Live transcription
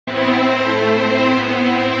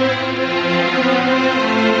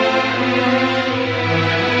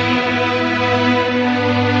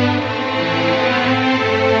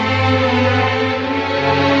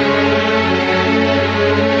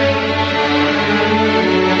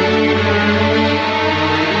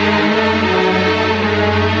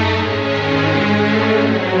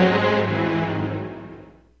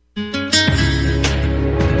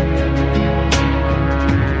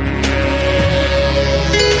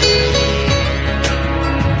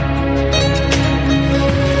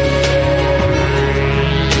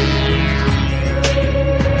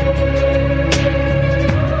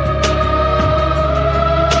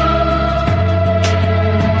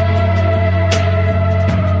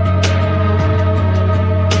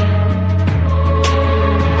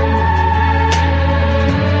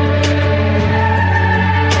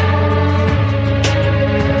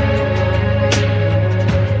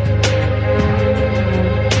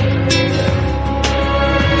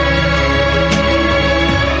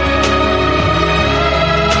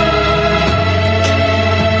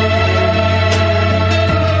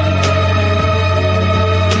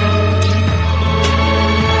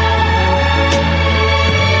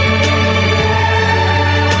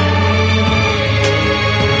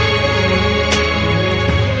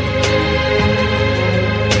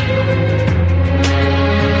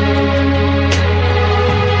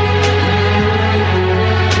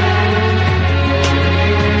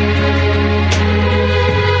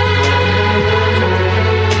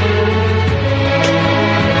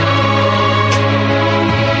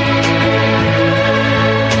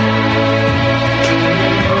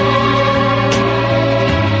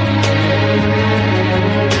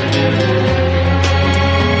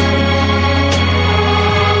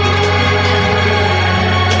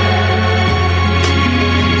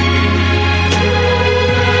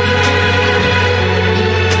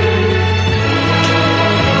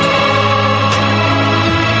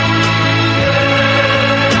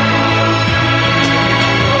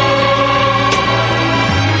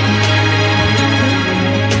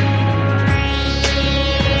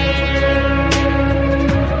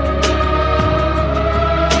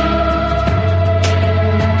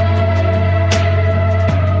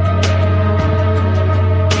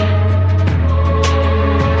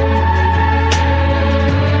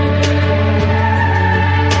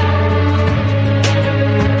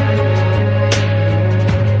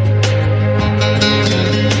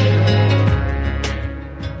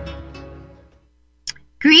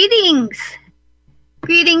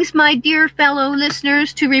my dear fellow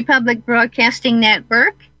listeners to Republic Broadcasting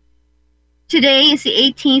Network. Today is the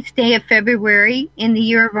 18th day of February in the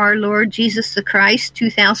year of our Lord Jesus the Christ,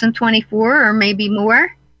 2024, or maybe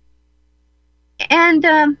more.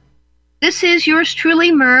 And this is yours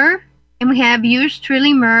truly, Myrrh, and we have yours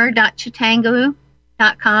truly,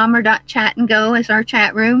 Myrrh.chatango.com or .chat and go as our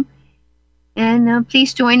chat room. And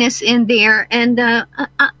please join us in there. And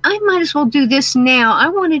I might as well do this now. I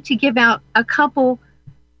wanted to give out a couple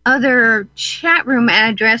other chat room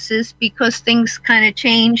addresses because things kind of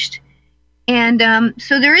changed. And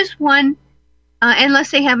so there is one, unless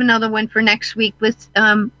they have another one for next week with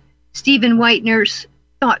Stephen Whitener's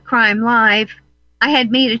Thought Crime Live. I had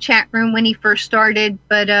made a chat room when he first started,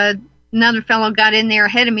 but another fellow got in there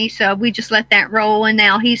ahead of me, so we just let that roll, and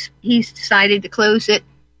now he's decided to close it.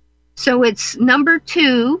 So it's number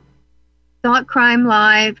 2,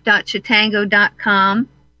 thoughtcrimelive.chatango.com.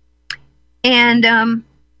 And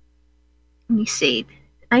let me see.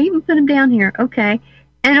 I even put him down here. Okay.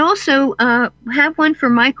 And also have one for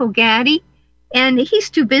Michael Gaddy. And he's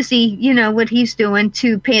too busy, what he's doing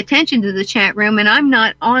to pay attention to the chat room. And I'm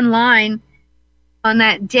not online on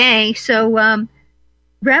that day. So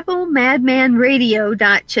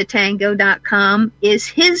rebelmadmanradio.chatango.com is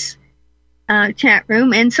his chat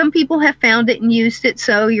room, and some people have found it and used it,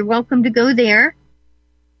 so you're welcome to go there.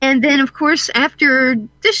 And then, of course, after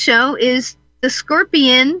this show is the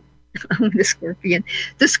Scorpio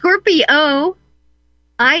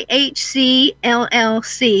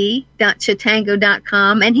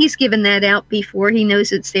IHCLLC.chatango.com, and he's given that out before. He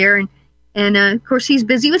knows it's there, and of course, he's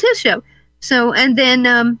busy with his show. So, and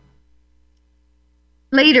then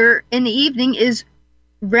later in the evening is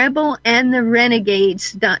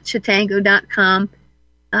rebelandtherenegades.chatango.com.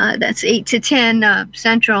 That's 8 to 10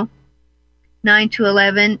 Central, 9 to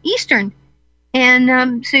 11 Eastern.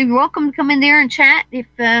 And so you're welcome to come in there and chat if,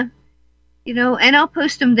 and I'll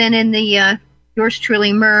post them then in the yours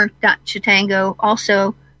truly, Myrrh.chatango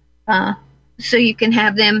also, so you can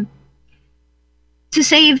have them to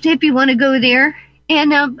save if you want to go there.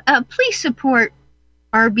 And please support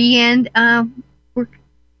RBN. We're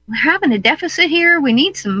having a deficit here. We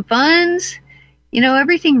need some funds.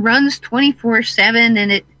 Everything runs 24/7,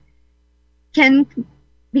 and it can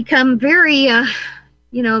become very,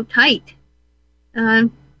 tight,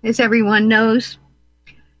 as everyone knows.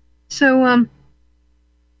 So,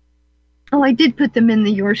 I did put them in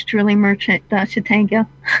the yours truly merchant.chatango.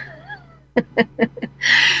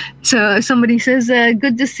 So somebody says,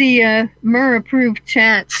 good to see Myrrh approved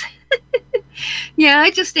chats. Yeah,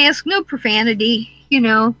 I just ask no profanity,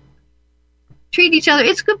 treat each other.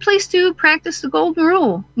 It's a good place to practice the golden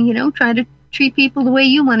rule, try to treat people the way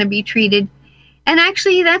you want to be treated. And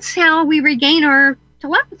actually, that's how we regain our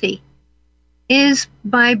telepathy, is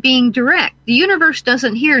by being direct. The universe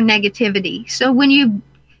doesn't hear negativity. So when you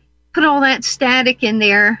put all that static in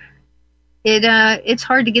there, it's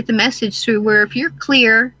hard to get the message through, where if you're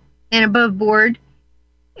clear and above board,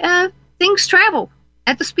 things travel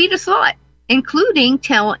at the speed of thought, including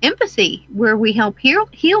telepathy, where we help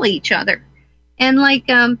heal each other. And like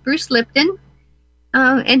Bruce Lipton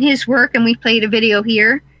and his work, and we played a video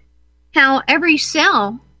here, how every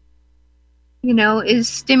cell, is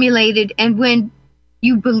stimulated. And when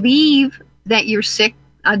you believe that you're sick,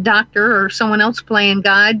 a doctor or someone else playing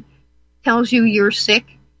God tells you you're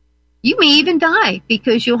sick, you may even die,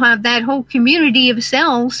 because you'll have that whole community of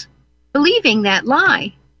cells believing that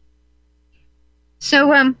lie.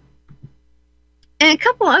 So, and a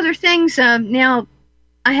couple other things. Now,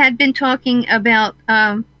 I had been talking about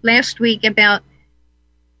last week about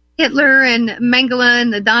Hitler and Mengele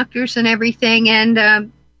and the doctors and everything.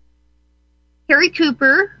 And Harry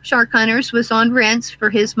Cooper, Shark Hunters, was on Rense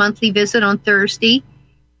for his monthly visit on Thursday.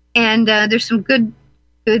 And there's some good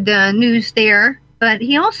news there. But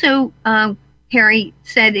he also, Harry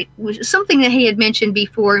said it was something that he had mentioned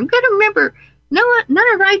before. I'm going to remember, none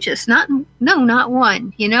are righteous, not one,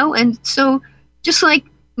 And so just like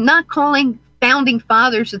not calling founding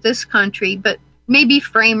fathers of this country, but maybe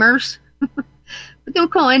framers, but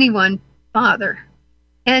don't call anyone father.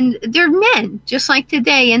 And they're men, just like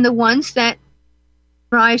today, and the ones that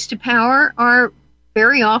rise to power are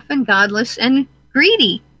very often godless and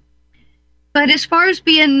greedy. But as far as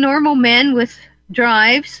being normal men with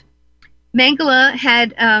drives, Mengele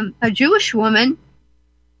had a Jewish woman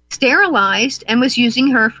sterilized and was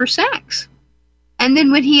using her for sex. And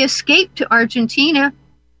then when he escaped to Argentina, I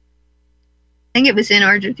think it was in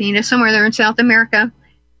Argentina, somewhere there in South America,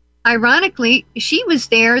 ironically, she was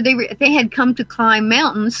there. They had come to climb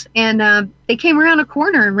mountains, and they came around a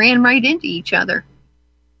corner and ran right into each other.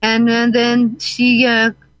 And then she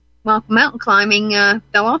while mountain climbing,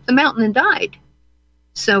 fell off the mountain and died.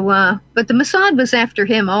 So, but the Mossad was after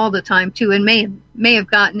him all the time too, and may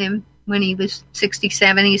have gotten him when he was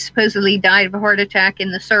 67. He supposedly died of a heart attack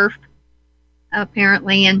in the surf,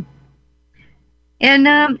 apparently, and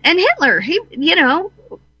Hitler, he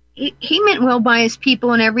meant well by his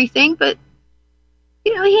people and everything, but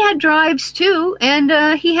he had drives too,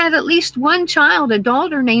 and he had at least one child, a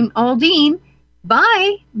daughter named Aldine,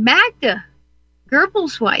 by Magda,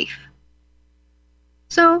 Goebbels' wife.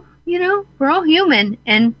 So, we're all human,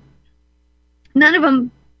 and none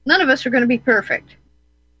of us are going to be perfect.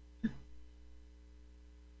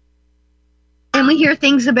 And we hear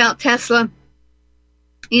things about Tesla,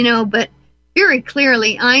 but very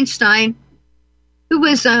clearly Einstein, who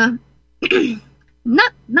was a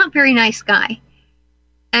not very nice guy,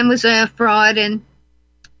 and was a fraud and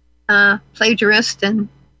plagiarist and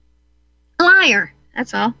a liar.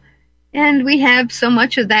 That's all. And we have so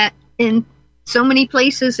much of that in so many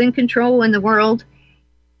places in control in the world.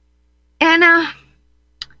 And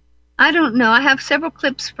I don't know. I have several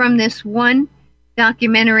clips from this one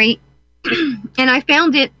documentary, and I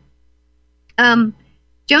found it.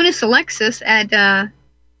 Jonas Alexis at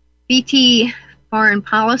BT Foreign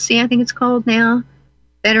Policy, I think it's called now,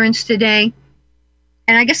 Veterans Today.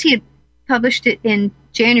 And I guess he had published it in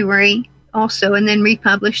January also, and then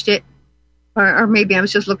republished it. Or maybe I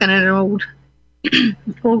was just looking at an old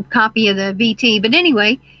copy of the VT. But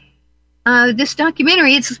anyway, this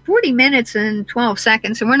documentary, it's 40 minutes and 12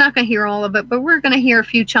 seconds, and we're not going to hear all of it, but we're going to hear a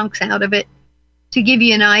few chunks out of it to give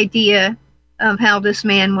you an idea of how this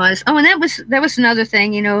man was. Oh, and that was another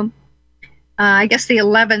thing, I guess the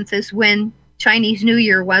 11th is when Chinese New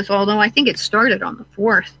Year was, although I think it started on the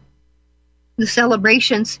 4th, the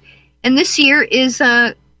celebrations. And this year is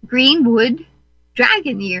Greenwood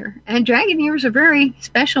Dragon Year, and Dragon Years are very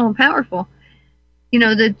special and powerful.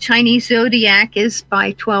 The Chinese zodiac is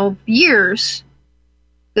by 12 years,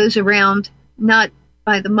 goes around, not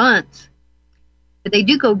by the month, but they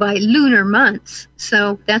do go by lunar months.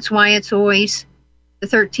 So that's why it's always the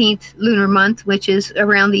 13th lunar month, which is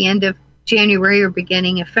around the end of January or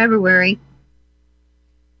beginning of February.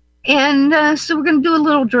 And so we're going to do a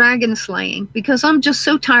little dragon slaying, because I'm just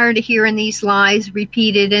so tired of hearing these lies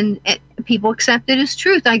repeated and people accept it as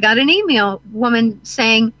truth. I got an email, woman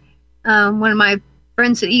saying, one of my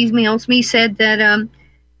friends that emails me said that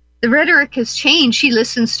the rhetoric has changed. She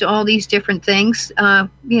listens to all these different things,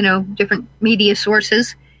 different media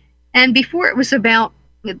sources. And before it was about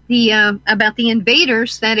the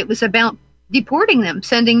invaders, that it was about deporting them,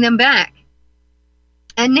 sending them back.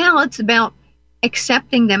 And now it's about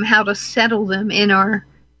accepting them, how to settle them in our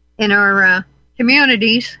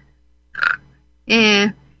communities.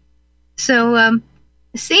 And so,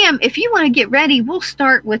 Sam, if you want to get ready, we'll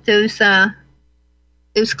start with those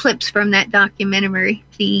clips from that documentary,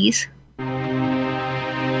 please.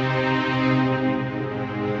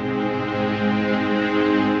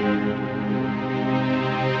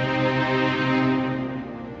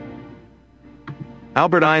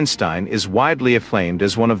 Albert Einstein is widely acclaimed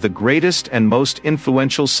as one of the greatest and most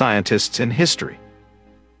influential scientists in history.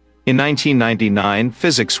 In 1999,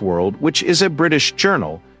 Physics World, which is a British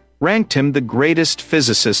journal, ranked him the greatest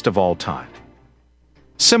physicist of all time.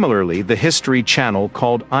 Similarly, the History Channel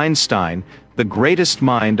called Einstein the greatest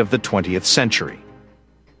mind of the 20th century.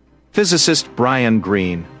 Physicist Brian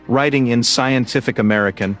Greene, writing in Scientific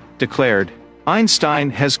American, declared,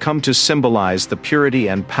 "Einstein has come to symbolize the purity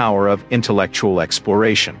and power of intellectual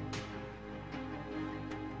exploration."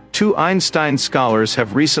 Two Einstein scholars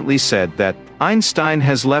have recently said that Einstein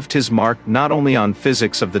has left his mark not only on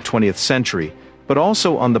physics of the 20th century, but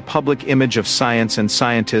also on the public image of science and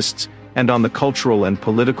scientists, and on the cultural and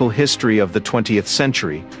political history of the 20th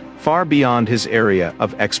century, far beyond his area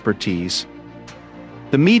of expertise.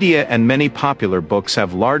 The media and many popular books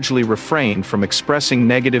have largely refrained from expressing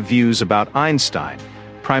negative views about Einstein,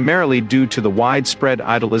 primarily due to the widespread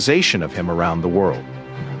idolization of him around the world.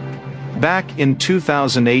 Back in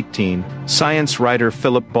 2018, science writer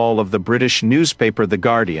Philip Ball of the British newspaper The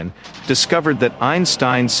Guardian discovered that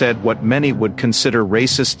Einstein said what many would consider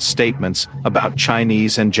racist statements about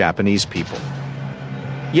Chinese and Japanese people.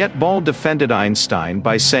 Yet Ball defended Einstein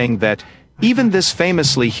by saying that even this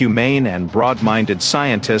famously humane and broad-minded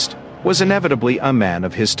scientist was inevitably a man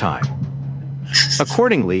of his time.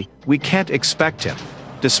 Accordingly, we can't expect him,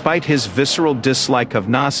 despite his visceral dislike of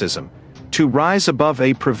Nazism, to rise above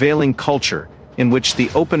a prevailing culture in which the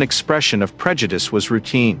open expression of prejudice was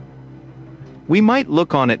routine. We might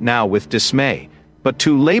look on it now with dismay, but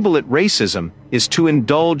to label it racism is to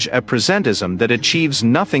indulge a presentism that achieves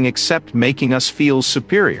nothing except making us feel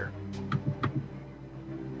superior.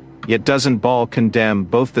 Yet doesn't Ball condemn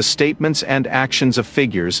both the statements and actions of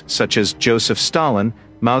figures such as Joseph Stalin,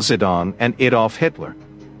 Mao Zedong, and Adolf Hitler?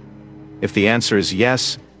 If the answer is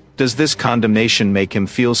yes, does this condemnation make him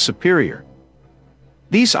feel superior?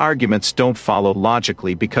 These arguments don't follow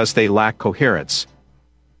logically because they lack coherence.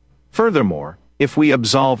 Furthermore, if we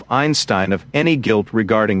absolve Einstein of any guilt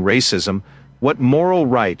regarding racism, what moral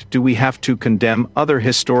right do we have to condemn other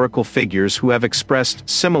historical figures who have expressed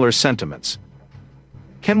similar sentiments?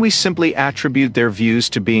 Can we simply attribute their views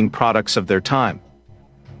to being products of their time?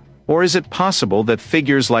 Or is it possible that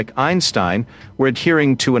figures like Einstein were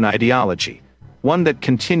adhering to an ideology, one that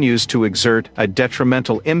continues to exert a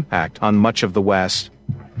detrimental impact on much of the West?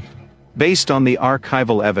 Based on the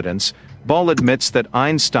archival evidence, Ball admits that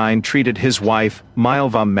Einstein treated his wife,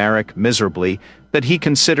 Milva Maric, miserably, that he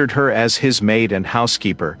considered her as his maid and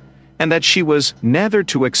housekeeper, and that she was neither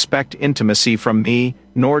to expect intimacy from me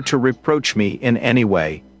nor to reproach me in any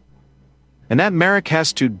way, and that Maric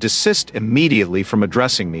has to desist immediately from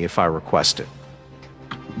addressing me if I request it.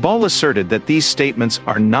 Ball asserted that these statements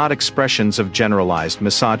are not expressions of generalized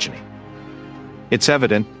misogyny. It's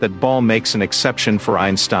evident that Ball makes an exception for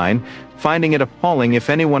Einstein, finding it appalling if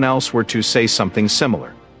anyone else were to say something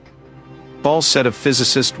similar. Ball said of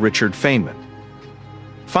physicist Richard Feynman,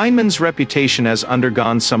 "Feynman's reputation has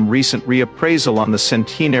undergone some recent reappraisal on the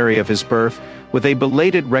centenary of his birth, with a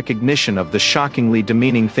belated recognition of the shockingly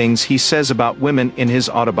demeaning things he says about women in his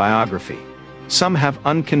autobiography. Some have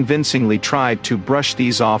unconvincingly tried to brush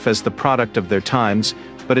these off as the product of their times,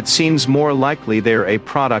 but it seems more likely they're a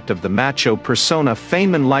product of the macho persona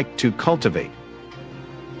Feynman liked to cultivate."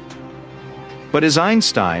 But is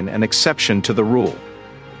Einstein an exception to the rule?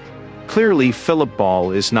 Clearly, Philip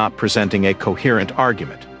Ball is not presenting a coherent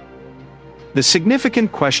argument. The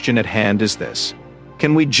significant question at hand is this: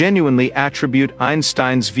 can we genuinely attribute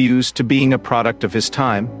Einstein's views to being a product of his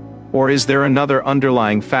time, or is there another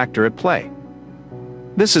underlying factor at play?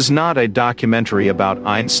 This is not a documentary about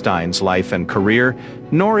Einstein's life and career,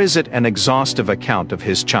 nor is it an exhaustive account of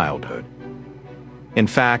his childhood. In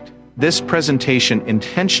fact, this presentation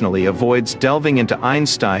intentionally avoids delving into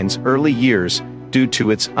Einstein's early years due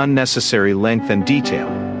to its unnecessary length and detail.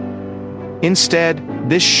 Instead,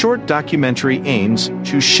 this short documentary aims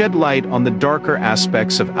to shed light on the darker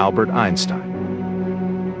aspects of Albert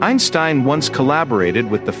Einstein. Einstein once collaborated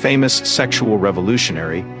with the famous sexual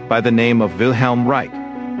revolutionary by the name of Wilhelm Reich.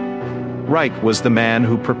 Reich was the man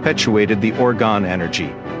who perpetuated the orgone energy,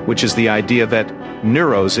 which is the idea that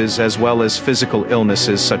neuroses as well as physical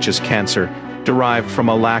illnesses such as cancer derive from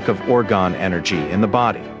a lack of orgone energy in the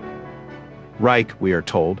body. Reich, we are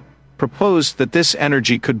told, proposed that this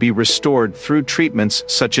energy could be restored through treatments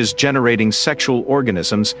such as generating sexual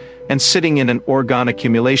organisms and sitting in an orgone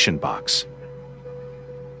accumulation box.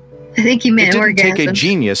 I think you meant orgasm. It didn't take a orgasms.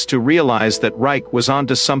 genius to realize that Reich was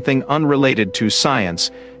onto something unrelated to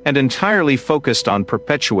science and entirely focused on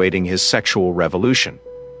perpetuating his sexual revolution.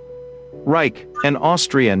 Reich, an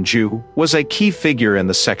Austrian Jew, was a key figure in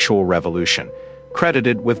the sexual revolution,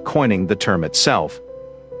 credited with coining the term itself.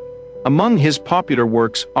 Among his popular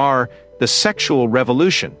works are The Sexual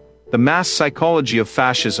Revolution, The Mass Psychology of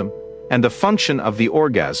Fascism, and The Function of the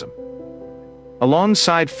Orgasm.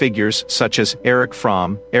 Alongside figures such as Erich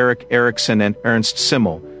Fromm, Erik Erikson, and Ernst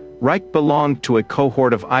Simmel, Reich belonged to a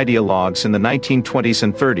cohort of ideologues in the 1920s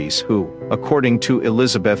and 30s who, according to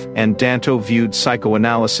Elizabeth and Danto, viewed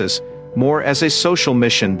psychoanalysis more as a social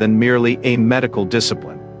mission than merely a medical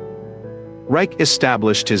discipline. Reich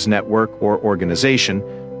established his network or organization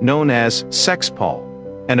known as Sexpol,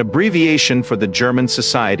 an abbreviation for the German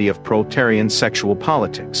Society of Proletarian Sexual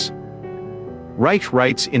Politics. Reich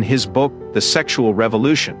writes in his book, The Sexual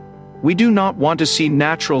Revolution, "We do not want to see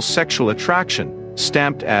natural sexual attraction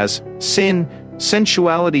stamped as sin,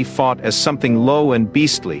 sensuality fought as something low and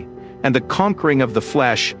beastly, and the conquering of the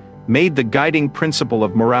flesh made the guiding principle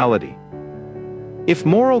of morality. If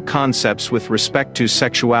moral concepts with respect to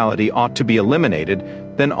sexuality ought to be eliminated,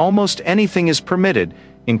 then almost anything is permitted,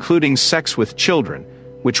 including sex with children,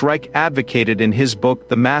 which Reich advocated in his book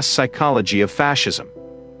The Mass Psychology of Fascism."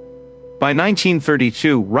 By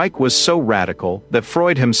 1932, Reich was so radical that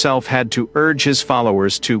Freud himself had to urge his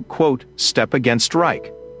followers to, quote, step against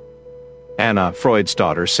Reich. Anna, Freud's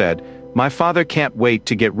daughter, said, "My father can't wait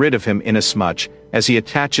to get rid of him inasmuch as he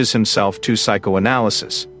attaches himself to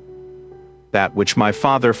psychoanalysis. That which my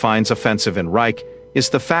father finds offensive in Reich is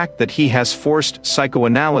the fact that he has forced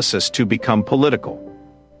psychoanalysis to become political."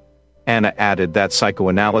 Anna added that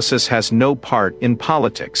psychoanalysis has no part in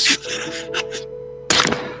politics.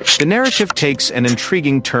 The narrative takes an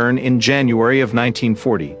intriguing turn in January of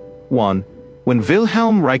 1941, when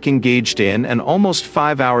Wilhelm Reich engaged in an almost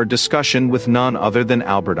 5-hour discussion with none other than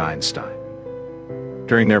Albert Einstein.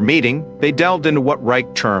 During their meeting, they delved into what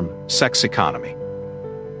Reich termed sex economy.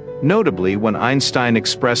 Notably, when Einstein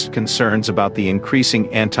expressed concerns about the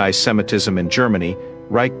increasing anti-Semitism in Germany,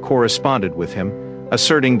 Reich corresponded with him,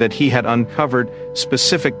 asserting that he had uncovered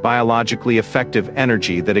specific biologically effective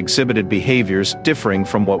energy that exhibited behaviors differing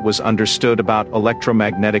from what was understood about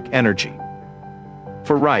electromagnetic energy.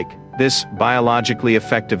 For Reich, this biologically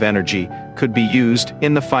effective energy could be used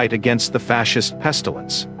in the fight against the fascist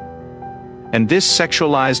pestilence. And this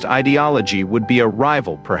sexualized ideology would be a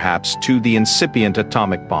rival, perhaps, to the incipient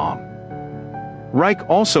atomic bomb. Reich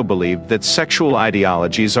also believed that sexual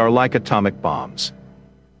ideologies are like atomic bombs.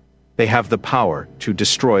 They have the power to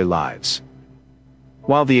destroy lives.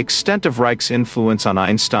 While the extent of Reich's influence on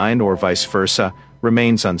Einstein, or vice versa,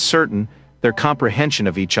 remains uncertain, their comprehension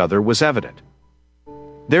of each other was evident.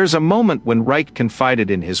 There's a moment when Reich confided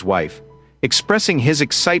in his wife, expressing his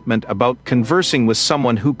excitement about conversing with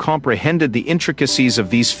someone who comprehended the intricacies of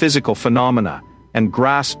these physical phenomena and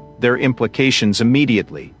grasped their implications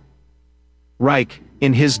immediately. Reich,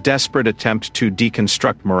 in his desperate attempt to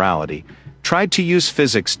deconstruct morality, tried to use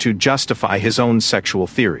physics to justify his own sexual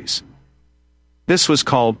theories. This was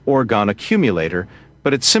called orgone accumulator,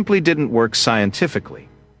 but it simply didn't work scientifically.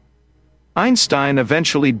 Einstein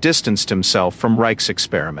eventually distanced himself from Reich's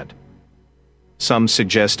experiment. Some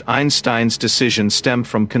suggest Einstein's decision stemmed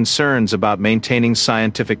from concerns about maintaining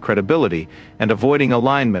scientific credibility and avoiding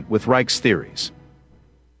alignment with Reich's theories.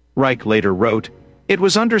 Reich later wrote, "It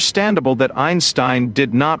was understandable that Einstein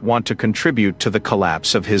did not want to contribute to the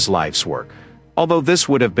collapse of his life's work, although this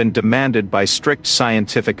would have been demanded by strict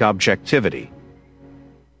scientific objectivity."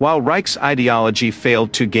 While Reich's ideology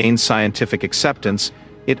failed to gain scientific acceptance,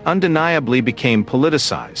 it undeniably became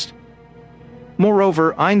politicized.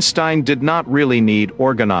 Moreover, Einstein did not really need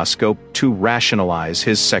organoscope to rationalize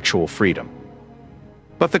his sexual freedom.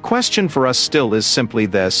 But the question for us still is simply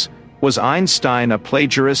this: was Einstein a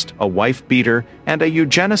plagiarist, a wife-beater, and a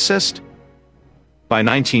eugenicist? By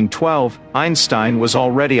 1912, Einstein was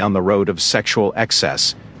already on the road of sexual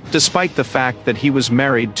excess, despite the fact that he was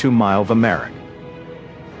married to Milva Merrick.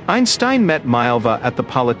 Einstein met Milva at the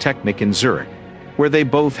Polytechnic in Zurich, where they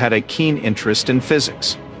both had a keen interest in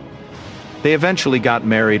physics. They eventually got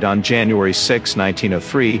married on January 6,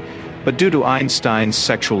 1903, but due to Einstein's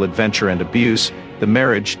sexual adventure and abuse, the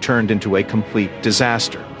marriage turned into a complete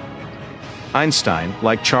disaster. Einstein,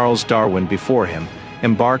 like Charles Darwin before him,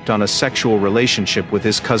 embarked on a sexual relationship with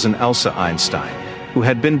his cousin Elsa Einstein, who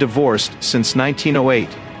had been divorced since 1908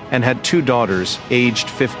 and had 2 daughters aged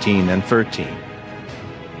 15 and 13.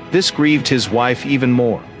 This grieved his wife even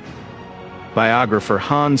more. Biographer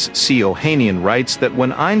Hans C. Ohanian writes that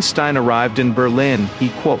when Einstein arrived in Berlin, he,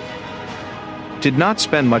 quote, "did not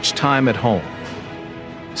spend much time at home.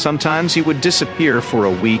 Sometimes he would disappear for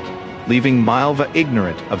a week, leaving Milva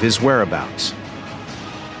ignorant of his whereabouts.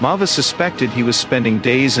 Milva suspected he was spending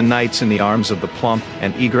days and nights in the arms of the plump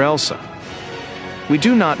and eager Elsa. We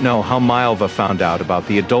do not know how Milva found out about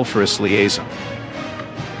the adulterous liaison.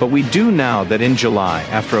 But we do know that in July,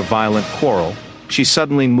 after a violent quarrel, she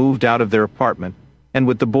suddenly moved out of their apartment and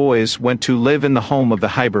with the boys went to live in the home of the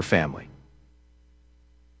Heiber family."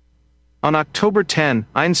 On October 10,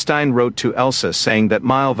 Einstein wrote to Elsa saying that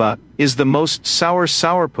Milva is the most sour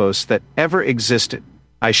sourpuss that ever existed.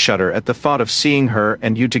 I shudder at the thought of seeing her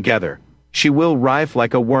and you together. She will writhe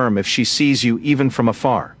like a worm if she sees you even from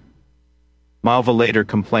afar. Milva later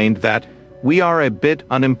complained that we are a bit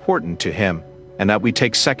unimportant to him and that we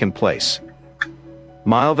take second place.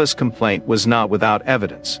 Milva's complaint was not without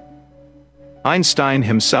evidence. Einstein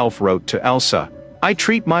himself wrote to Elsa, "I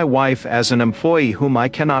treat my wife as an employee whom I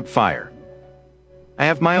cannot fire. I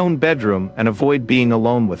have my own bedroom and avoid being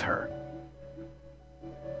alone with her."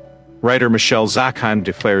 Writer Michel Zackheim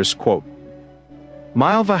declares, quote,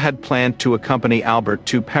 "Milva had planned to accompany Albert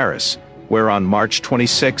to Paris, where on March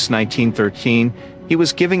 26, 1913, he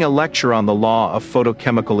was giving a lecture on the law of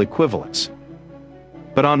photochemical equivalence.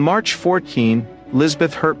 But on March 14,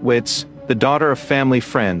 Lisbeth Hurtwitz, the daughter of family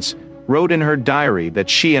friends, wrote in her diary that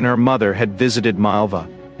she and her mother had visited Milva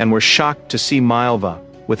and were shocked to see Milva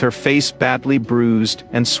with her face badly bruised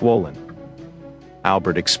and swollen.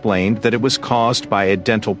 Albert explained that it was caused by a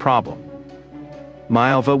dental problem.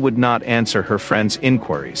 Milva would not answer her friend's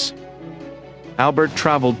inquiries. Albert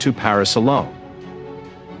traveled to Paris alone.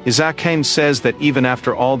 Zackheim says that even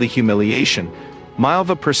after all the humiliation,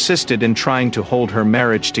 Milva persisted in trying to hold her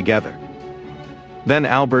marriage together. Then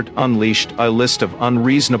Albert unleashed a list of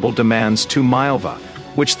unreasonable demands to Milva,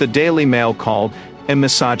 which the Daily Mail called a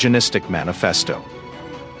misogynistic manifesto.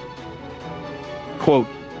 Quote,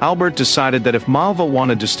 Albert decided that if Malva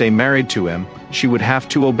wanted to stay married to him, she would have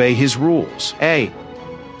to obey his rules. A.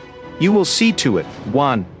 You will see to it,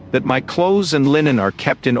 1. That my clothes and linen are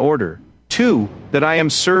kept in order. 2. That I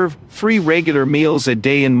am served 3 regular meals a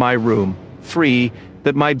day in my room. 3.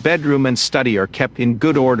 That my bedroom and study are kept in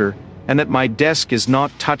good order, and that my desk is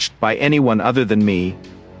not touched by anyone other than me.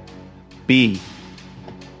 B.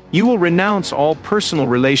 You will renounce all personal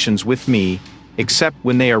relations with me, except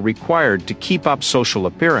when they are required to keep up social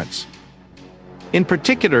appearance. In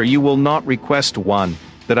particular, you will not request 1.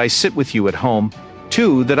 That I sit with you at home,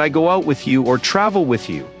 2. That I go out with you or travel with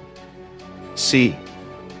you. C.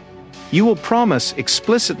 You will promise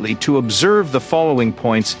explicitly to observe the following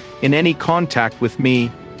points in any contact with me.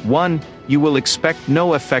 1. You will expect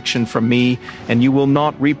no affection from me, and you will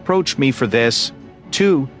not reproach me for this.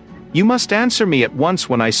 2. You must answer me at once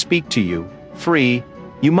when I speak to you. 3.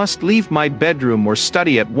 You must leave my bedroom or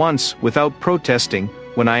study at once without protesting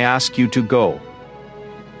when I ask you to go.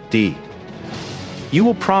 D. You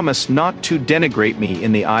will promise not to denigrate me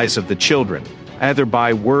in the eyes of the children, either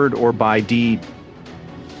by word or by deed.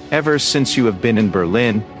 Ever since you have been in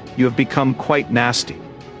Berlin, you have become quite nasty.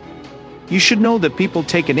 You should know that people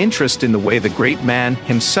take an interest in the way the great man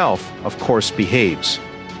himself, of course, behaves.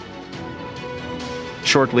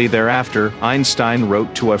 Shortly thereafter, Einstein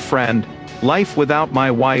wrote to a friend, Life without my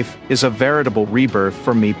wife is a veritable rebirth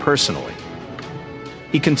for me personally.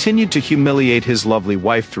 He continued to humiliate his lovely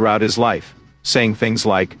wife throughout his life, saying things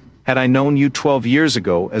like, Had I known you 12 years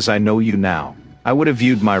ago as I know you now, I would have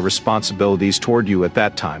viewed my responsibilities toward you at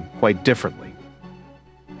that time quite differently.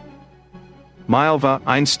 Malva,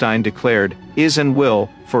 Einstein declared, is and will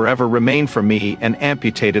forever remain for me an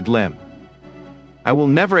amputated limb. I will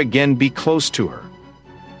never again be close to her.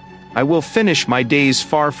 I will finish my days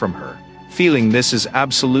far from her, feeling this is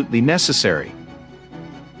absolutely necessary.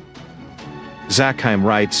 Zackheim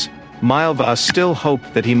writes, Malva still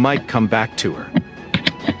hoped that he might come back to her.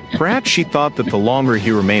 Perhaps she thought that the longer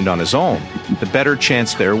he remained on his own, the better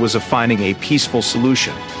chance there was of finding a peaceful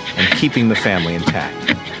solution and keeping the family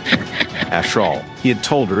intact. After all, he had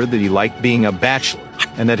told her that he liked being a bachelor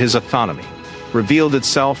and that his autonomy revealed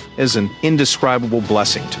itself as an indescribable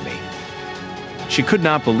blessing to me. She could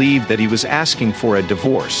not believe that he was asking for a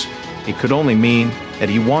divorce. It could only mean that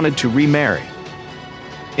he wanted to remarry.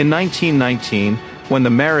 In 1919, when the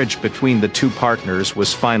marriage between the two partners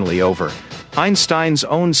was finally over, Einstein's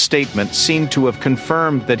own statement seemed to have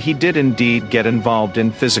confirmed that he did indeed get involved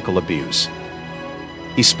in physical abuse.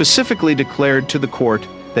 He specifically declared to the court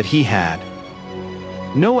that he had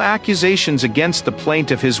no accusations against the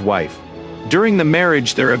plaintiff, his wife. During the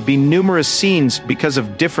marriage there have been numerous scenes because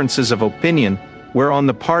of differences of opinion where on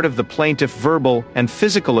the part of the plaintiff verbal and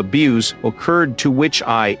physical abuse occurred, to which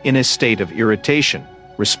I, in a state of irritation,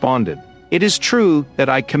 responded, It is true that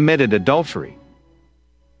I committed adultery.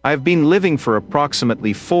 I have been living for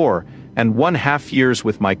approximately 4.5 years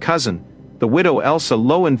with my cousin, the widow Elsa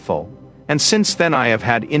Lowenthal, and since then I have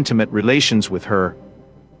had intimate relations with her.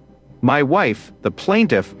 My wife, the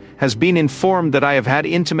plaintiff, has been informed that I have had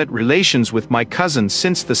intimate relations with my cousin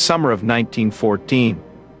since the summer of 1914.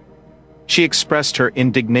 She expressed her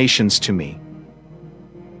indignations to me.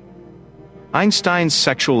 Einstein's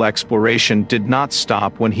sexual exploration did not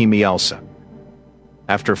stop when he met Elsa.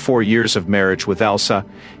 After 4 years of marriage with Elsa,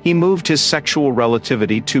 he moved his sexual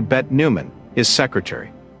relativity to Bette Newman, his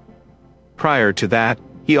secretary. Prior to that,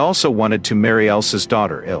 he also wanted to marry Elsa's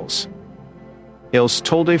daughter, Ilse. Ilse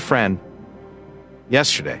told a friend,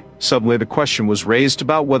 Yesterday, suddenly the question was raised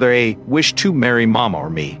about whether A wished to marry Mama or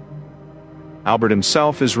me. Albert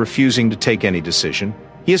himself is refusing to take any decision.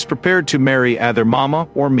 He is prepared to marry either Mama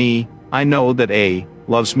or me. I know that A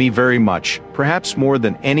loves me very much, perhaps more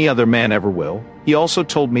than any other man ever will. He also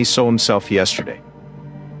told me so himself yesterday.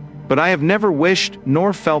 But I have never wished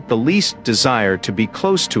nor felt the least desire to be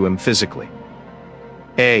close to him physically.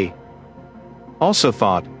 A also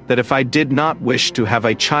thought that if I did not wish to have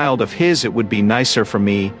a child of his, it would be nicer for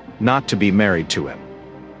me not to be married to him.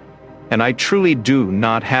 And I truly do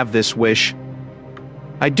not have this wish.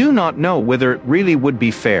 I do not know whether it really would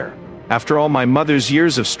be fair, after all my mother's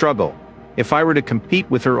years of struggle, if I were to compete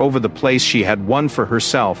with her over the place she had won for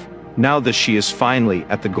herself, now that she is finally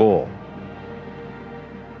at the goal.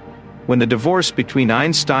 When the divorce between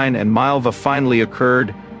Einstein and Malva finally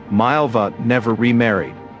occurred, Malva never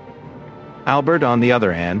remarried. Albert, on the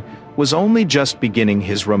other hand, was only just beginning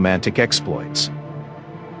his romantic exploits.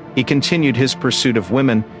 He continued his pursuit of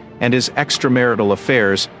women and his extramarital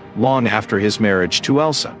affairs long after his marriage to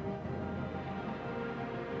Elsa.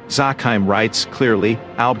 Zackheim writes clearly,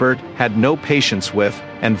 Albert had no patience with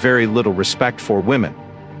and very little respect for women.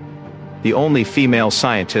 The only female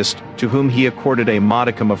scientist to whom he accorded a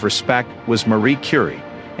modicum of respect was Marie Curie,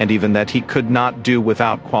 and even that he could not do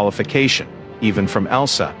without qualification. Even from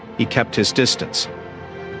Elsa, he kept his distance.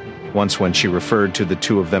 Once when she referred to the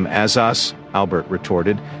two of them as us, Albert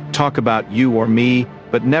retorted, "Talk about you or me,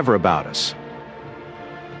 but never about us."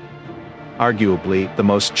 Arguably, the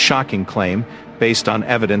most shocking claim, based on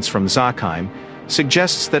evidence from Zackheim,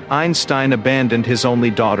 suggests that Einstein abandoned his only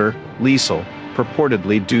daughter, Liesl,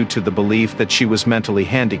 purportedly due to the belief that she was mentally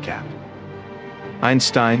handicapped.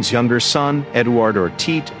 Einstein's younger son, Eduard or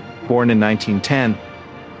Tiet, born in 1910,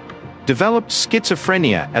 developed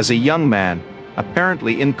schizophrenia as a young man,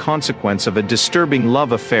 apparently in consequence of a disturbing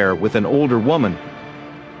love affair with an older woman.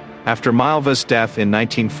 After Malva's death in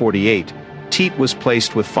 1948, Tiet was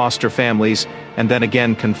placed with foster families and then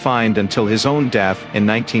again confined until his own death in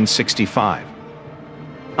 1965.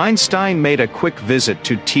 Einstein made a quick visit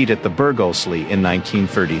to Tiet at the Bergosli in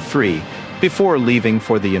 1933 before leaving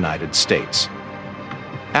for the United States.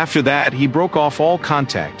 After that, he broke off all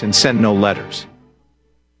contact and sent no letters.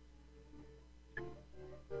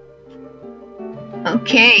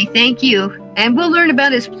 Okay, thank you. And we'll learn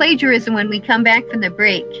about his plagiarism when we come back from the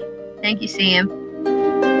break. Thank you, Sam.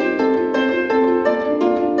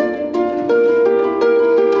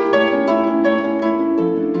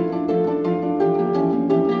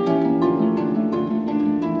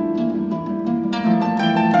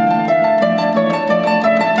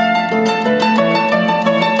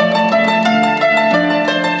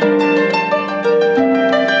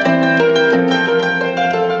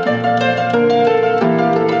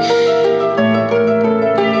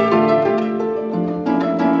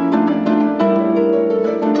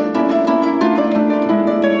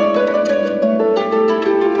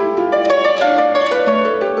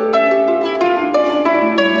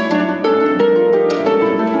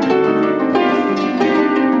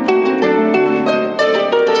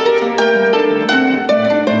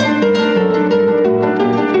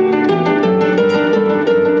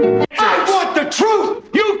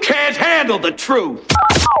 The truth.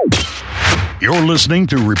 You're listening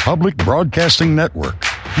to Republic Broadcasting Network.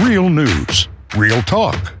 Real news, real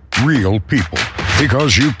talk, real people.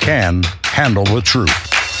 Because you can handle the truth.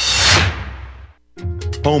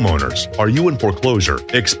 Homeowners, are you in foreclosure,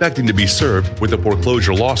 expecting to be served with a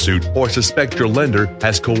foreclosure lawsuit, or suspect your lender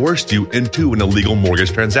has coerced you into an illegal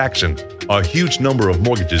mortgage transaction? A huge number of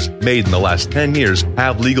mortgages made in the last 10 years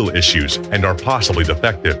have legal issues and are possibly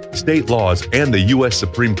defective. State laws and the U.S.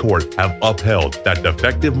 Supreme Court have upheld that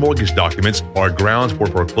defective mortgage documents are grounds for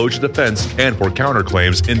foreclosure defense and for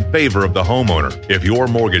counterclaims in favor of the homeowner. If your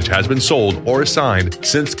mortgage has been sold or assigned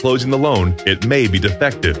since closing the loan, it may be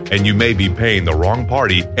defective and you may be paying the wrong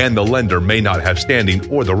party, and the lender may not have standing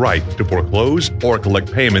or the right to foreclose or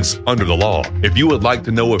collect payments under the law. If you would like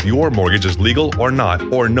to know if your mortgage is legal or not,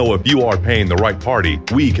 or know if you are paying the right party,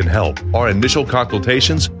 we can help. Our initial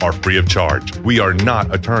consultations are free of charge. We are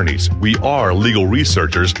not attorneys. We are legal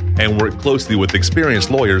researchers and work closely with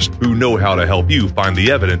experienced lawyers who know how to help you find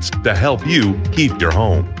the evidence to help you keep your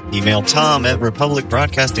home. Email Tom at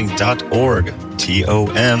republicbroadcasting.org.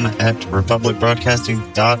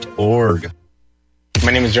 TOM@republicbroadcasting.org.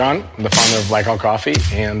 My name is John. I'm the founder of Blackout Coffee,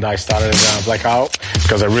 and I started Blackout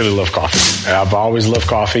because I really love coffee. I've always loved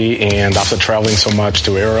coffee, and after traveling so much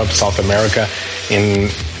to Europe, South America, and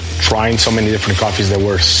trying so many different coffees that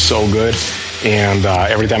were so good, and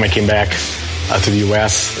every time I came back to the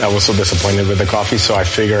U.S., I was so disappointed with the coffee, so I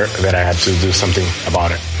figured that I had to do something about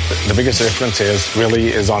it. The biggest difference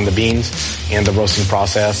is on the beans and the roasting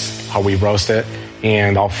process, how we roast it,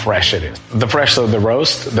 and how fresh it is. The fresher the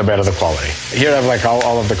roast, the better the quality. Here I have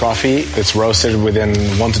all of the coffee. It's roasted within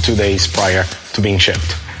 1 to 2 days prior to being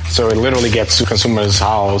shipped. So it literally gets to consumer's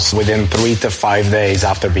house within 3 to 5 days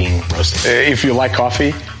after being roasted. If you like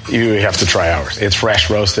coffee, you have to try ours. It's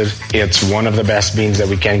fresh roasted. It's one of the best beans that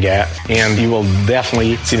we can get, and you will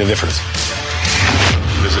definitely see the difference.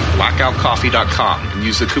 Visit blackoutcoffee.com and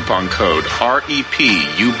use the coupon code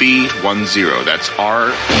REPUB10. That's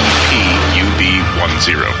REPUB10.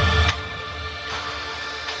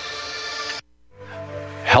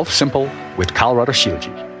 Health Simple with Colorado Shields.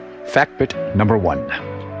 Fact bit number 1.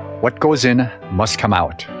 What goes in must come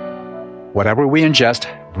out. Whatever we ingest,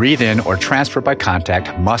 breathe in, or transfer by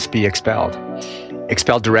contact must be expelled.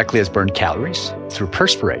 Expelled directly as burned calories, through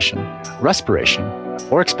perspiration, respiration,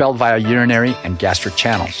 or expelled via urinary and gastric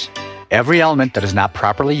channels. Every element that is not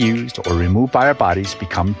properly used or removed by our bodies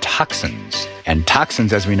become toxins. And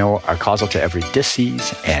toxins, as we know, are causal to every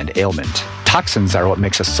disease and ailment. Toxins are what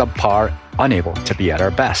makes us subpar, unable to be at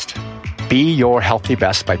our best. Be your healthy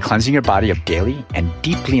best by cleansing your body of daily and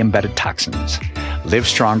deeply embedded toxins. Live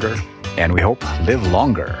stronger, and we hope live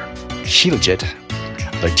longer. Shilajit,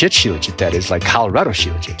 legit Shilajit, that is, like Colorado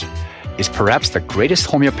Shilajit, is perhaps the greatest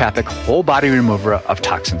homeopathic whole-body remover of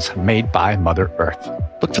toxins made by Mother Earth.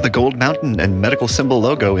 Look for the Gold Mountain and medical symbol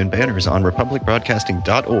logo in banners on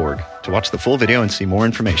republicbroadcasting.org to watch the full video and see more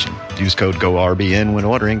information. Use code GORBN when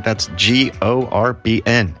ordering. That's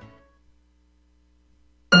GORBN.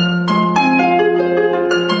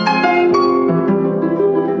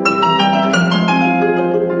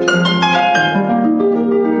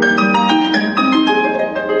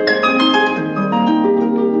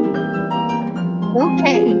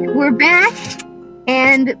 Okay, we're back.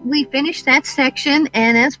 And we finished that section,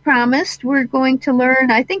 and as promised, we're going to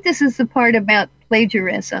learn, I think this is the part about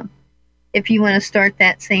plagiarism, if you want to start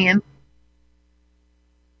that, Sam.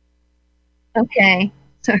 Okay,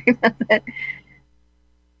 sorry about that.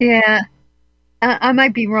 Yeah, I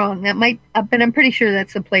might be wrong. But I'm pretty sure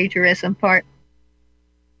that's the plagiarism part.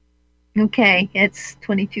 Okay, it's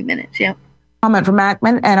 22 minutes, yep. Comment from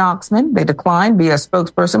Ackman and Oxman. They declined via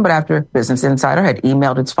spokesperson, but after Business Insider had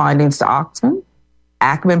emailed its findings to Oxman,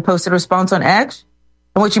 Ackman posted a response on X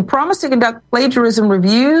in which he promised to conduct plagiarism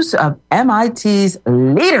reviews of MIT's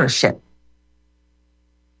leadership.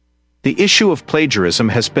 The issue of plagiarism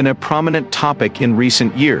has been a prominent topic in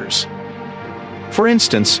recent years. For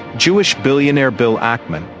instance, Jewish billionaire Bill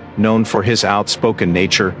Ackman, known for his outspoken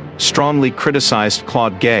nature, strongly criticized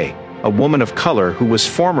Claude Gay, a woman of color who was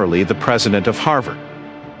formerly the president of Harvard.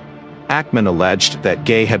 Ackman alleged that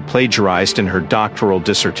Gay had plagiarized in her doctoral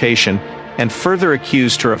dissertation and further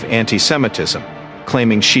accused her of anti-Semitism,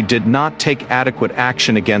 claiming she did not take adequate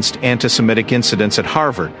action against anti-Semitic incidents at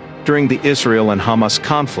Harvard during the Israel and Hamas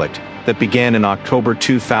conflict that began in October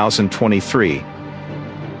 2023.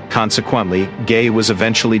 Consequently, Gay was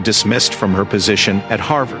eventually dismissed from her position at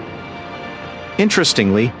Harvard.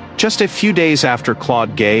 Interestingly, just a few days after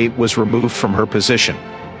Claude Gay was removed from her position,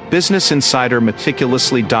 Business Insider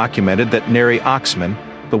meticulously documented that Neri Oxman,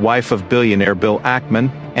 the wife of billionaire Bill Ackman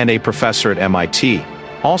and a professor at MIT,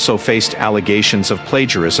 also faced allegations of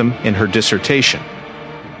plagiarism in her dissertation.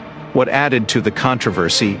 What added to the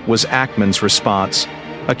controversy was Ackman's response,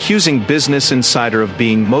 accusing Business Insider of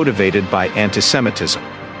being motivated by anti-Semitism.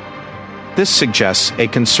 This suggests a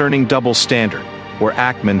concerning double standard, where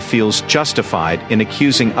Ackman feels justified in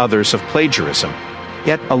accusing others of plagiarism,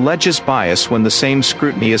 yet alleges bias when the same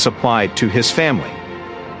scrutiny is applied to his family.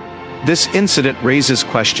 This incident raises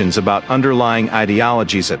questions about underlying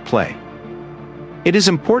ideologies at play. It is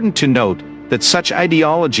important to note that such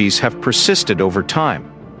ideologies have persisted over time.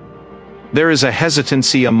 There is a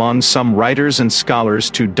hesitancy among some writers and scholars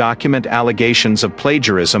to document allegations of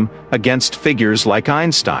plagiarism against figures like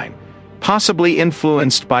Einstein, possibly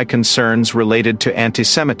influenced by concerns related to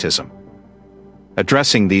anti-Semitism.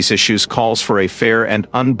 Addressing these issues calls for a fair and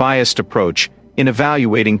unbiased approach in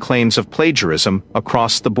evaluating claims of plagiarism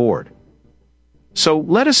across the board. So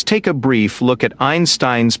let us take a brief look at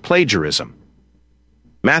Einstein's plagiarism.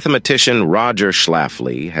 Mathematician Roger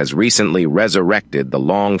Schlafly has recently resurrected the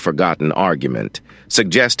long-forgotten argument,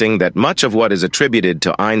 suggesting that much of what is attributed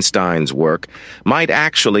to Einstein's work might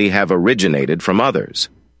actually have originated from others.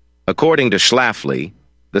 According to Schlafly,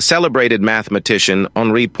 the celebrated mathematician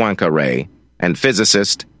Henri Poincaré and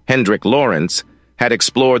physicist Hendrik Lorentz had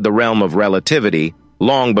explored the realm of relativity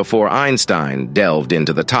long before Einstein delved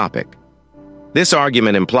into the topic. This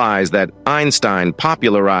argument implies that Einstein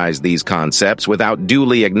popularized these concepts without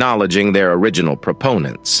duly acknowledging their original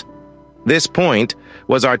proponents. This point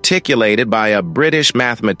was articulated by a British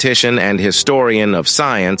mathematician and historian of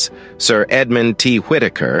science, Sir Edmund T.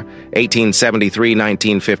 Whittaker,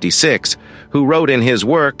 1873-1956, who wrote in his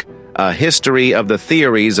work, A History of the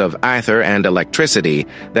Theories of Ether and Electricity,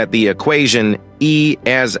 that the equation E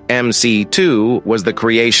as mc2 was the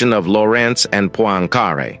creation of Lorentz and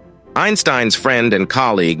Poincaré. Einstein's friend and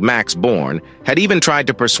colleague Max Born had even tried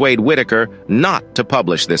to persuade Whittaker not to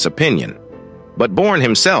publish this opinion. But Born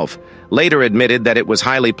himself later admitted that it was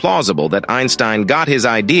highly plausible that Einstein got his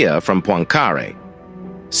idea from Poincaré.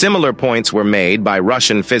 Similar points were made by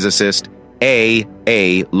Russian physicist A.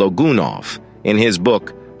 Logunov in his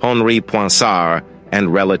book Henri Poinsart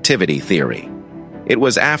and Relativity Theory. It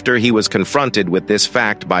was after he was confronted with this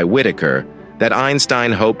fact by Whittaker that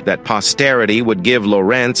Einstein hoped that posterity would give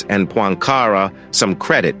Lorentz and Poincaré some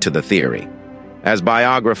credit to the theory. As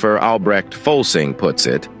biographer Albrecht Folsing puts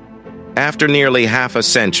it, after nearly half a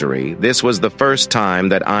century, this was the first time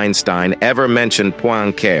that Einstein ever mentioned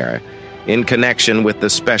Poincaré in connection with the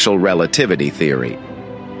special relativity theory.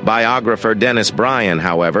 Biographer Dennis Bryan,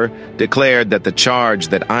 however, declared that the charge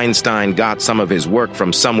that Einstein got some of his work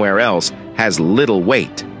from somewhere else has little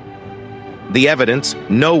weight. The evidence,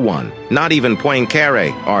 no one, not even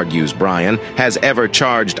Poincaré, argues Bryan, has ever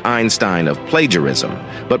charged Einstein of plagiarism.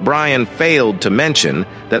 But Bryan failed to mention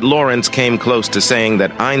that Lorentz came close to saying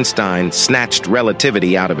that Einstein snatched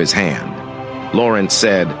relativity out of his hand. Lorentz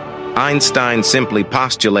said, "Einstein simply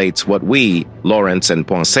postulates what we, Lorentz and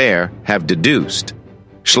Poincare, have deduced."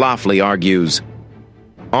 Schlafly argues,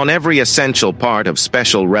 "On every essential part of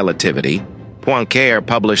special relativity, Poincare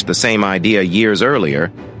published the same idea years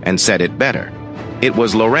earlier and said it better. It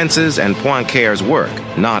was Lorentz's and Poincare's work,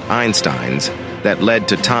 not Einstein's, that led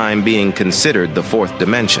to time being considered the fourth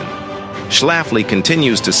dimension." Schlafly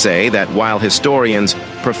continues to say that while historians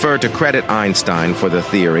prefer to credit Einstein for the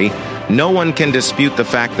theory, no one can dispute the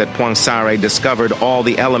fact that Poincaré discovered all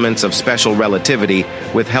the elements of special relativity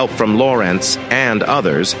with help from Lorentz and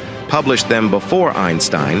others, published them before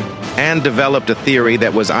Einstein, and developed a theory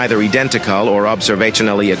that was either identical or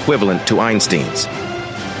observationally equivalent to Einstein's.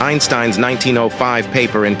 Einstein's 1905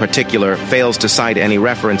 paper in particular fails to cite any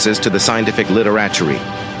references to the scientific literature.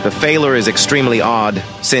 The failure is extremely odd,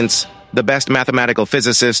 since the best mathematical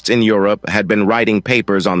physicists in Europe had been writing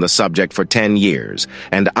papers on the subject for 10 years,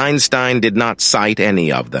 and Einstein did not cite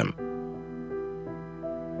any of them.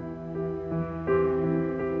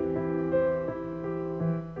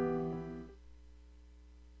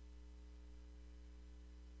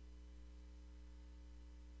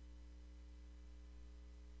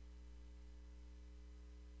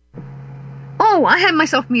 Oh, I had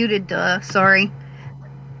myself muted, sorry.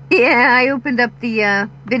 Yeah, I opened up the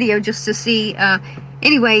video just to see.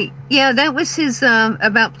 Anyway, yeah, that was his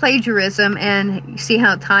about plagiarism, and you see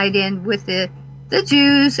how it tied in with the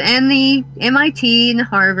Jews and the MIT and the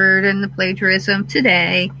Harvard and the plagiarism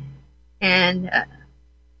today. And,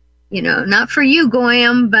 not for you,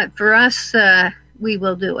 Goyam, but for us, we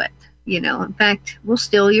will do it. In fact, we'll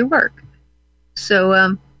steal your work. So,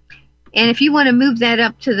 and if you want to move that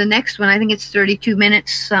up to the next one, I think it's 32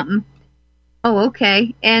 minutes something. Oh,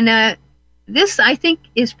 okay. And this, I think,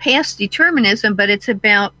 is past determinism, but it's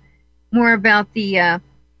more about the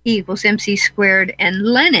E equals MC squared and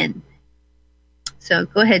Lenin. So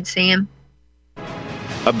go ahead, Sam.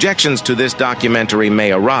 Objections to this documentary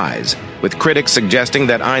may arise, with critics suggesting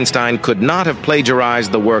that Einstein could not have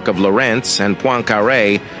plagiarized the work of Lorentz and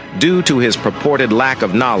Poincaré due to his purported lack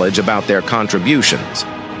of knowledge about their contributions.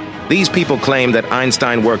 These people claim that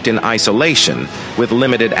Einstein worked in isolation with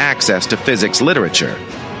limited access to physics literature.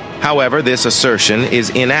 However, this assertion is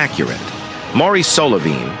inaccurate. Maurice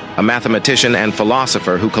Solovine, a mathematician and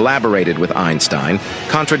philosopher who collaborated with Einstein,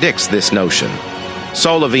 contradicts this notion.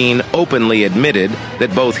 Solovine openly admitted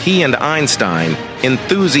that both he and Einstein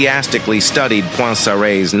enthusiastically studied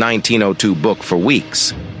Poincaré's 1902 book for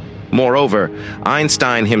weeks. Moreover,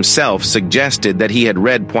 Einstein himself suggested that he had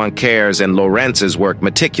read Poincaré's and Lorentz's work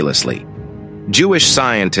meticulously. Jewish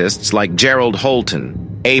scientists like Gerald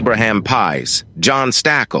Holton, Abraham Pais, John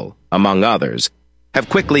Stackel, among others, have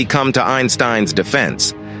quickly come to Einstein's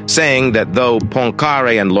defense, saying that though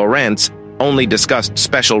Poincaré and Lorentz only discussed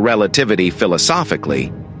special relativity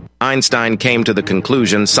philosophically, Einstein came to the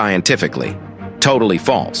conclusion scientifically. Totally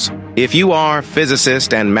false. If you are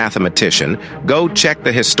physicist and mathematician, go check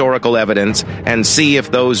the historical evidence and see if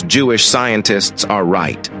those Jewish scientists are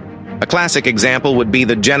right. A classic example would be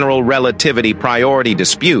the general relativity priority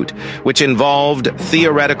dispute, which involved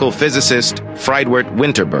theoretical physicist Friedwert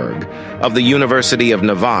Winterberg of the University of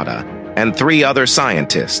Nevada and three other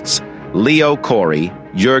scientists, Leo Corey,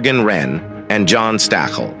 Jürgen Wren, and John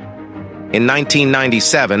Stachel. In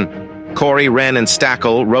 1997, Corey, Wren, and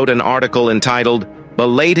Stachel wrote an article entitled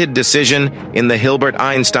Belated Decision in the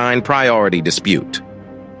Hilbert-Einstein Priority Dispute,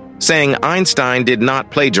 saying Einstein did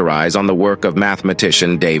not plagiarize on the work of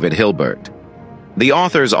mathematician David Hilbert. The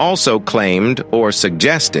authors also claimed or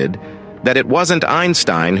suggested that it wasn't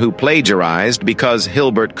Einstein who plagiarized because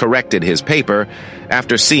Hilbert corrected his paper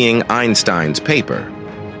after seeing Einstein's paper.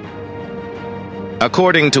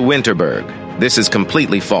 According to Winterberg, this is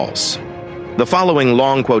completely false. The following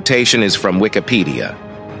long quotation is from Wikipedia.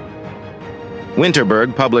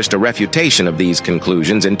 Winterberg published a refutation of these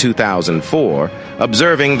conclusions in 2004,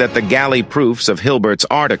 observing that the galley proofs of Hilbert's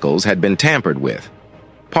articles had been tampered with.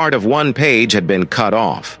 Part of one page had been cut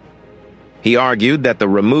off. He argued that the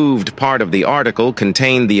removed part of the article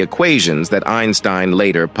contained the equations that Einstein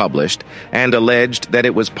later published, and alleged that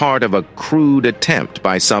it was part of a crude attempt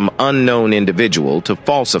by some unknown individual to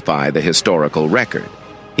falsify the historical record.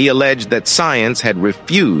 He alleged that science had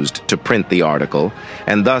refused to print the article,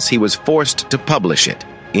 and thus he was forced to publish it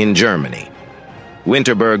in Germany.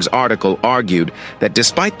 Winterberg's article argued that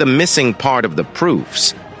despite the missing part of the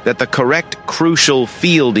proofs, that the correct crucial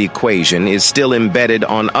field equation is still embedded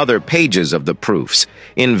on other pages of the proofs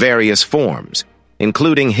in various forms,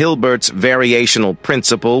 including Hilbert's variational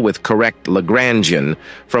principle with correct Lagrangian,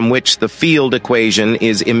 from which the field equation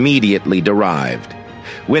is immediately derived.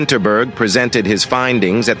 Winterberg presented his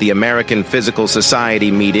findings at the American Physical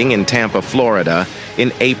Society meeting in Tampa, Florida,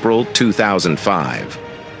 in April 2005.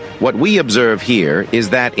 What we observe here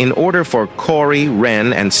is that in order for Corey,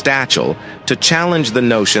 Wren, and Stachel to challenge the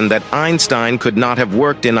notion that Einstein could not have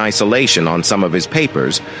worked in isolation on some of his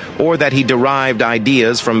papers, or that he derived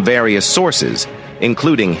ideas from various sources,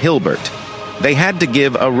 including Hilbert, they had to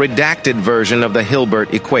give a redacted version of the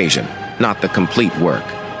Hilbert equation, not the complete work.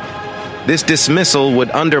 This dismissal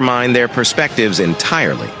would undermine their perspectives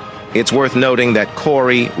entirely. It's worth noting that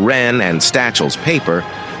Corey, Wren, and Stachel's paper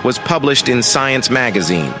was published in Science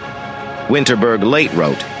magazine. Winterberg late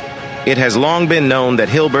wrote, "It has long been known that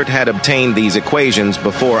Hilbert had obtained these equations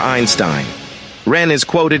before Einstein." Wren is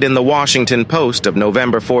quoted in the Washington Post of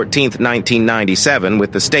November 14, 1997,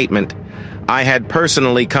 with the statement, "I had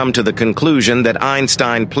personally come to the conclusion that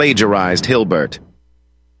Einstein plagiarized Hilbert."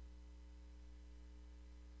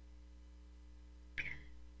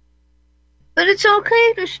 But it's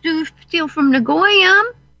okay to steal from the Goyim,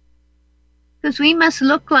 because we must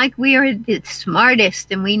look like we are the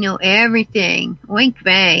smartest and we know everything. Oink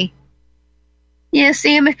vey. Yeah,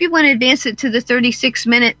 Sam, if you want to advance it to the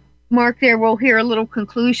 36-minute mark there, we'll hear a little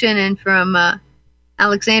conclusion and from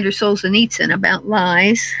Alexander Solzhenitsyn about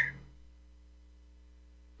lies.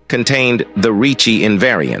 Contained the Ricci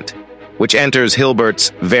invariant, which enters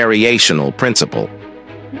Hilbert's variational principle.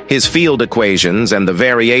 His field equations and the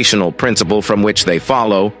variational principle from which they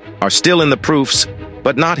follow are still in the proofs,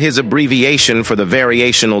 but not his abbreviation for the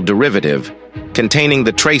variational derivative, containing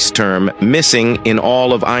the trace term missing in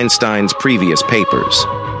all of Einstein's previous papers.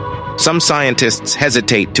 Some scientists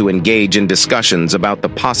hesitate to engage in discussions about the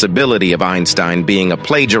possibility of Einstein being a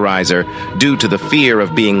plagiarizer due to the fear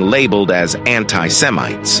of being labeled as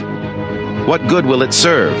anti-Semites. What good will it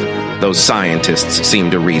serve, those scientists seem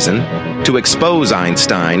to reason, to expose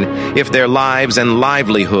Einstein if their lives and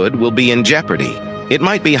livelihood will be in jeopardy? It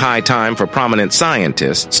might be high time for prominent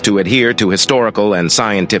scientists to adhere to historical and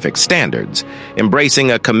scientific standards,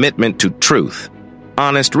 embracing a commitment to truth,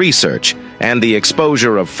 honest research, and the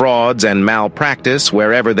exposure of frauds and malpractice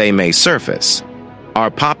wherever they may surface. Are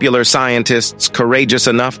popular scientists courageous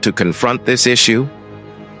enough to confront this issue?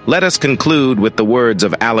 Let us conclude with the words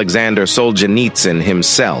of Alexander Solzhenitsyn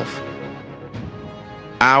himself.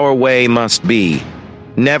 Our way must be,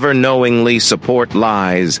 never knowingly support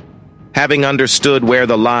lies. Having understood where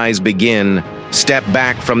the lies begin, step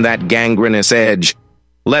back from that gangrenous edge.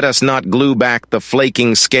 Let us not glue back the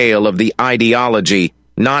flaking scale of the ideology,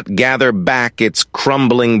 not gather back its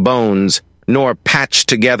crumbling bones, nor patch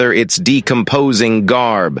together its decomposing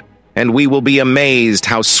garb, and we will be amazed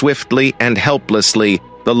how swiftly and helplessly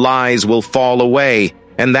the lies will fall away,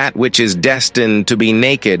 and that which is destined to be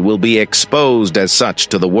naked will be exposed as such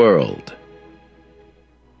to the world.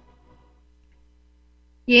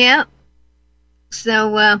 Yeah.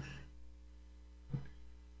 So,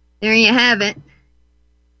 there you have it.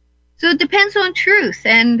 So it depends on truth,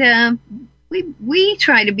 and we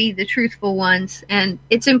try to be the truthful ones, and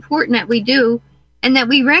it's important that we do, and that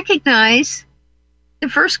we recognize the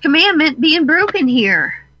first commandment being broken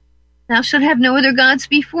here. Thou shalt have no other gods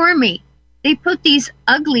before me. They put these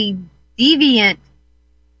ugly, deviant,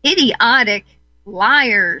 idiotic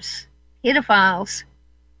liars, pedophiles,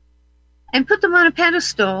 and put them on a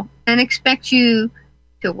pedestal and expect you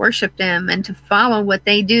to worship them and to follow what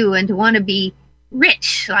they do and to want to be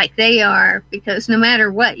rich like they are, because no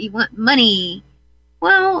matter what, you want money.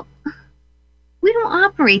 Well, we don't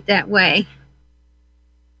operate that way.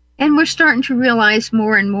 And we're starting to realize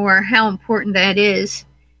more and more how important that is.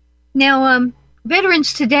 Now,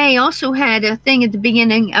 Veterans Today also had a thing at the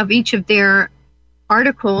beginning of each of their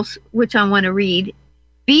articles, which I want to read.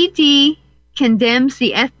 VD condemns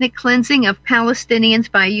the ethnic cleansing of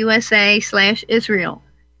Palestinians by USA/Israel.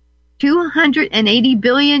 280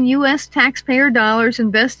 billion U.S. taxpayer dollars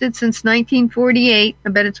invested since 1948, I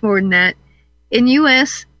bet it's more than that, in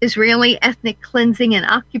U.S. Israeli ethnic cleansing and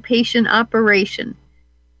occupation operation.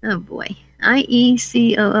 Oh boy.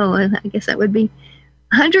 IECOO, I guess that would be.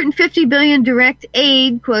 150 billion direct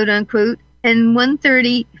aid, quote unquote, and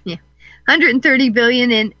 130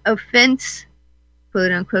 billion in offense,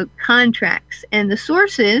 quote unquote, contracts. And the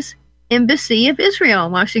sources, Embassy of Israel,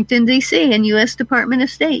 Washington, D.C., and U.S. Department of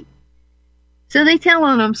State. So they tell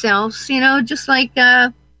on themselves, just like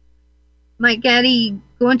Mike Gaddy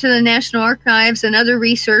going to the National Archives and other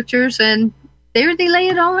researchers, and there they lay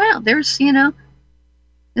it all out. There's,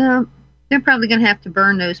 they're probably going to have to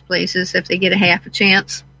burn those places if they get a half a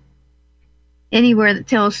chance. Anywhere that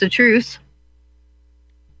tells the truth.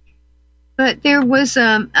 But there was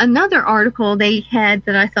another article they had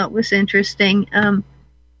that I thought was interesting.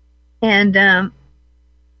 And I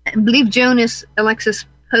believe Jonas Alexis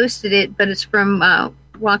posted it, but it's from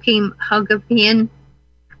Joachim Hagapian,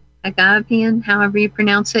 however you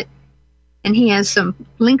pronounce it. And he has some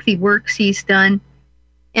lengthy works he's done.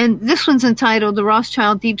 And this one's entitled, "The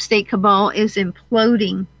Rothschild Deep State Cabal is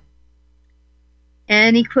Imploding."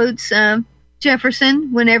 And he quotes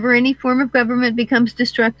Jefferson, "Whenever any form of government becomes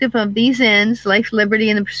destructive of these ends, life, liberty,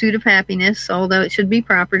 and the pursuit of happiness, although it should be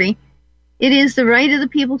property, it is the right of the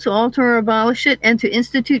people to alter or abolish it and to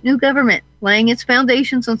institute new government, laying its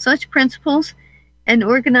foundations on such principles and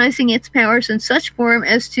organizing its powers in such form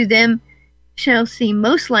as to them shall seem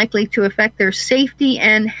most likely to affect their safety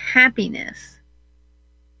and happiness."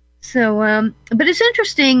 So, but it's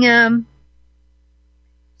interesting. I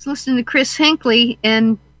was listening to Chris Hinckley,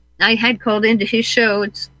 and I had called into his show,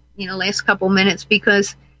 it's, last couple minutes,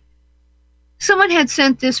 because someone had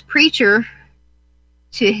sent this preacher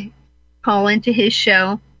to call into his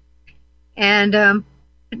show, and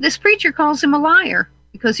this preacher calls him a liar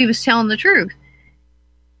because he was telling the truth.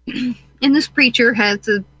 And this preacher has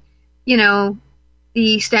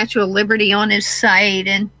the Statue of Liberty on his site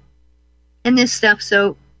and this stuff.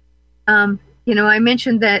 So, I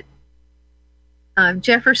mentioned that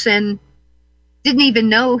Jefferson didn't even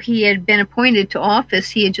know he had been appointed to office.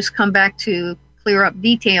 He had just come back to clear up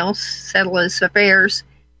details, settle his affairs,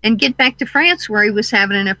 and get back to France, where he was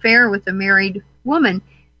having an affair with a married woman.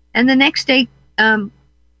 And the next day,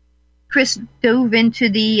 Chris dove into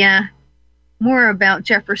the more about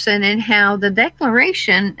Jefferson and how the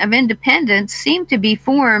Declaration of Independence seemed to be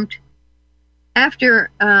formed after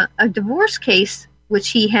a divorce case, which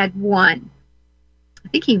he had won. I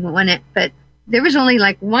think he won it, but there was only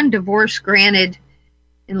like one divorce granted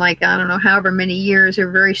in I don't know, however many years. They're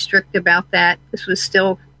very strict about that. This was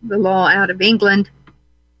still the law out of England.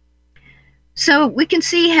 So we can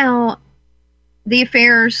see how the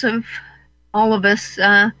affairs of all of us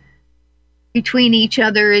between each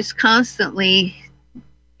other is constantly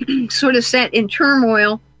sort of set in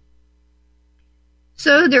turmoil.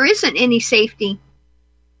 So there isn't any safety.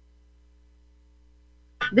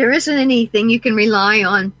 There isn't anything you can rely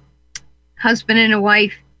on. Husband and a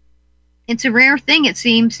wife. It's a rare thing, it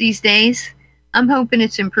seems, these days. I'm hoping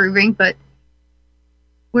it's improving, but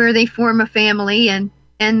where they form a family and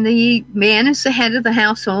the man is the head of the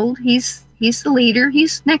household. He's the leader.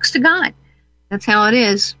 He's next to God. That's how it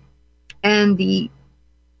is. And the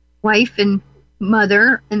wife and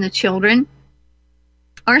mother and the children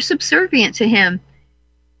are subservient to him.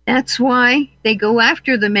 That's why they go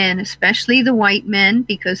after the men, especially the white men,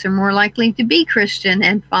 because they're more likely to be Christian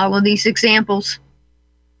and follow these examples.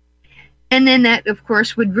 And then that, of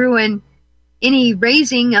course, would ruin any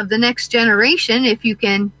raising of the next generation if you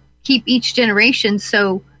can keep each generation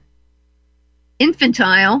so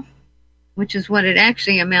infantile, which is what it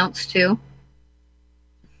actually amounts to.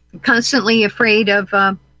 Constantly afraid of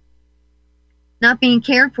not being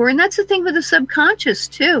cared for. And that's the thing with the subconscious,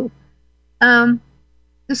 too.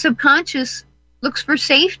 The subconscious looks for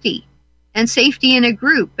safety and safety in a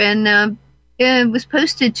group. And it was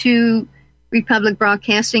posted to Republic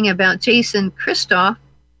Broadcasting about Jason Christoff,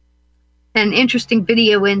 an interesting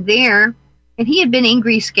video in there. And he had been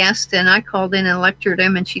Ingrid's guest, and I called in and lectured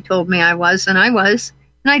him, and she told me I was, and I was.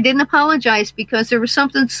 And I didn't apologize because there was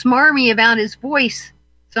something smarmy about his voice.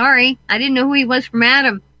 Sorry, I didn't know who he was from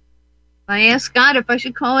Adam. I asked God if I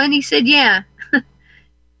should call in. He said, yeah.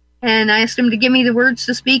 And I asked him to give me the words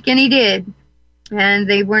to speak, and he did. And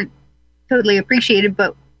they weren't totally appreciated,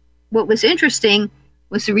 but what was interesting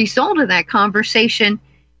was the result of that conversation,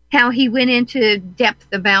 how he went into depth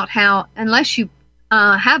about how unless you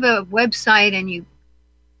have a website and you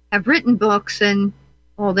have written books and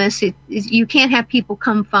all this, you can't have people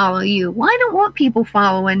come follow you. Well, I don't want people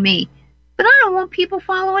following me, but I don't want people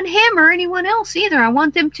following him or anyone else either. I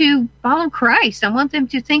want them to follow Christ. I want them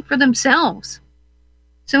to think for themselves.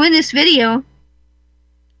 So in this video,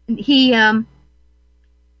 he, being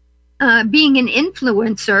an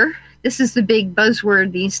influencer, this is the big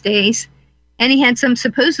buzzword these days, and he had some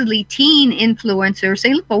supposedly teen influencers.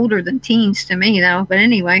 They look older than teens to me, though, but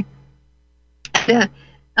anyway. The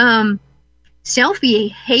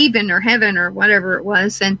Selfie Haven or Heaven or whatever it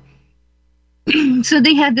was, and so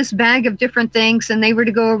they had this bag of different things, and they were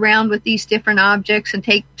to go around with these different objects and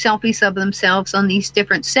take selfies of themselves on these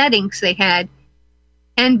different settings they had.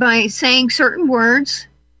 And by saying certain words,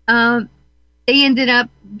 they ended up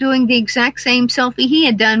doing the exact same selfie he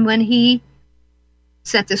had done when he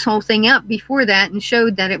set this whole thing up before that and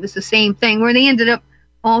showed that it was the same thing, where they ended up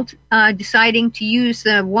all deciding to use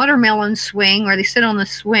the watermelon swing, where they sit on the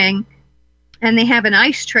swing and they have an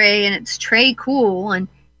ice tray and it's tray cool. And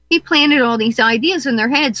he planted all these ideas in their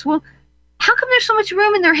heads. Well, how come there's so much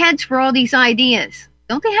room in their heads for all these ideas?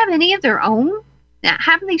 Don't they have any of their own? Now,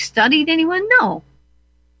 haven't they studied anyone? No.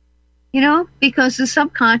 You know, because the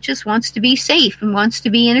subconscious wants to be safe and wants to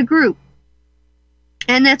be in a group.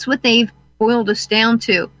 And that's what they've boiled us down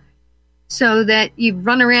to. So that you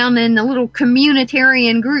run around in the little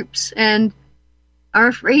communitarian groups and are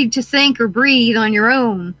afraid to think or breathe on your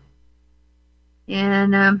own.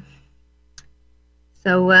 And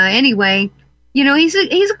anyway, you know, he's a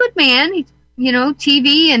good man. You know,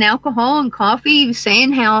 TV and alcohol and coffee. He was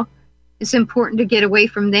saying how it's important to get away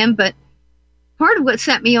from them. But part of what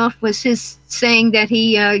set me off was his saying that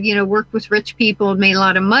he, worked with rich people and made a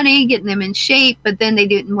lot of money, getting them in shape, but then they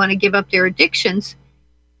didn't want to give up their addictions.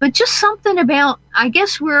 But just something about, I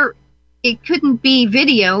guess, where it couldn't be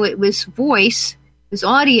video, it was voice, it was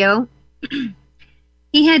audio.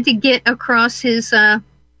 He had to get across his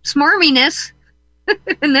smarminess,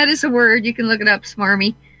 and that is a word, you can look it up,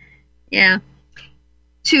 smarmy. Yeah.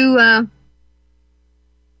 To,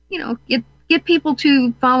 get people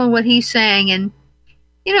to follow what he's saying. And,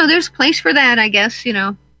 you know, there's a place for that, I guess, you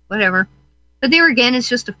know, whatever. But there again, it's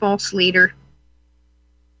just a false leader.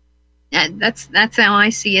 And that's how I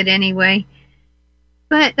see it anyway.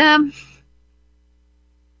 But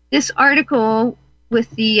this article with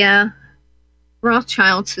the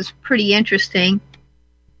Rothschilds is pretty interesting.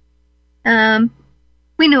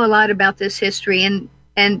 We know a lot about this history, and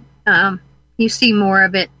you see more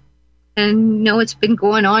of it. And you know, it's been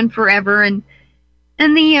going on forever. And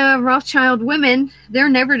the Rothschild women, they're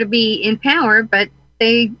never to be in power, but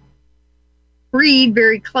they breed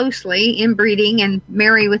very closely, inbreeding, and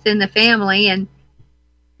marry within the family. And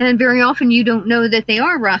very often you don't know that they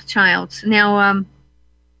are Rothschilds. Now,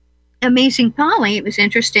 Amazing Polly, it was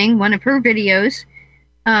interesting, one of her videos,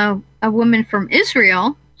 a woman from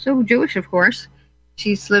Israel, so Jewish, of course.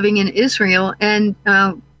 She's living in Israel. And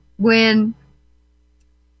when,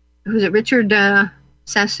 was it Richard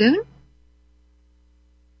Sassoon?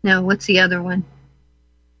 No, what's the other one?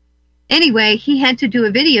 Anyway, he had to do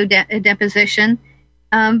a video deposition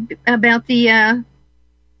about the,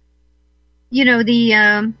 with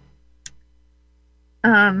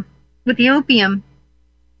the opium,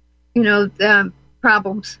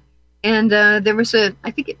 problems. And there was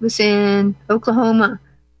I think it was in Oklahoma,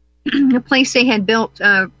 a place they had built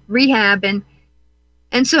rehab, and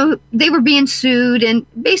so they were being sued, and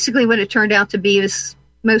basically what it turned out to be was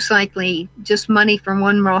most likely just money from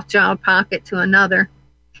one Rothschild pocket to another.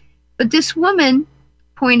 But this woman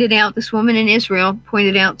in Israel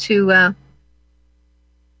pointed out to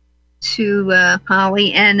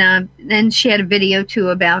Polly, and then she had a video too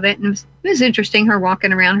about it, and it was interesting, her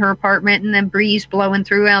walking around her apartment and then breeze blowing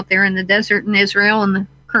through out there in the desert in Israel and the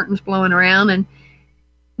curtains blowing around,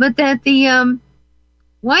 but that the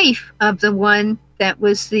wife of the one that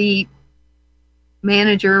was the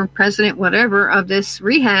manager, president, whatever, of this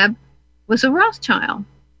rehab was a Rothschild.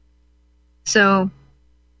 So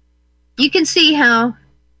you can see how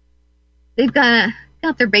they've got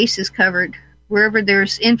their bases covered wherever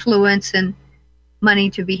there's influence and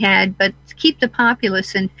money to be had, but keep the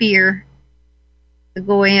populace in fear, the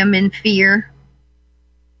goyim in fear.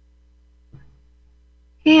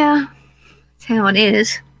 Yeah, that's how it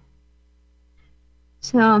is.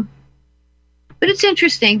 So, but it's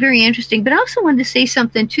interesting, very interesting. But I also wanted to say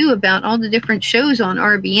something, too, about all the different shows on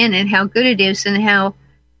RBN and how good it is, and how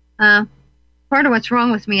part of what's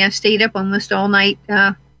wrong with me, I stayed up almost all night,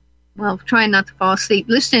 trying not to fall asleep,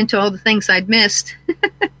 listening to all the things I'd missed.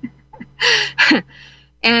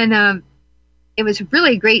 And it was a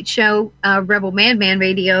really great show, Rebel Madman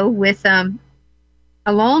Radio, with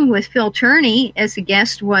along with Phil Turney as a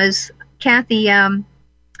guest was Kathy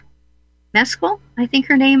Meskel, I think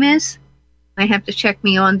her name is. I have to check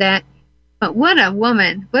me on that. But what a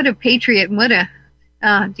woman, what a patriot, and what a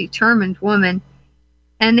determined woman.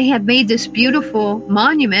 And they have made this beautiful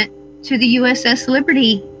monument to the USS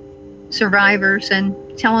Liberty survivors and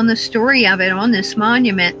telling the story of it on this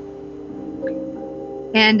monument.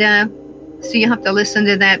 And so you have to listen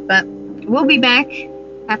to that. But we'll be back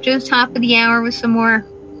after the top of the hour with some more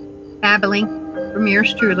babbling from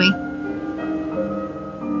yours truly.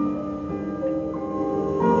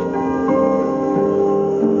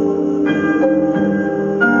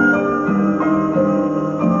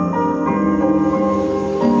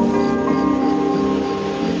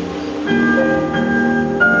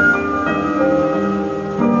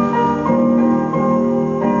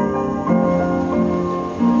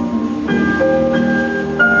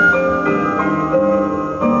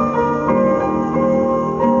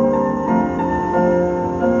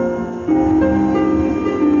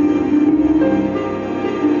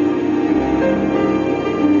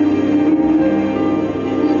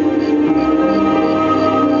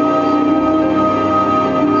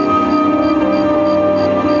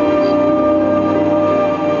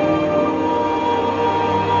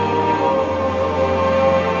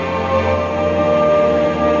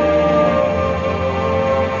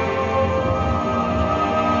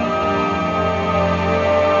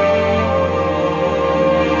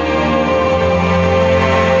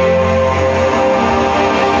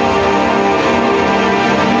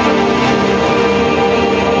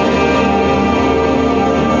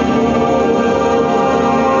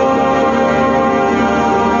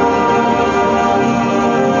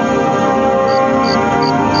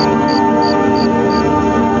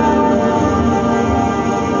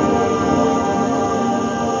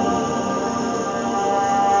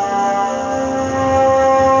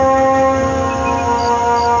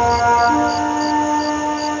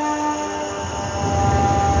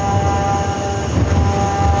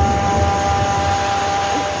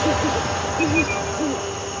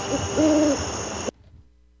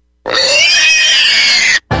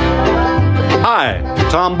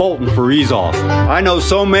 Bolton for Ease Off. I know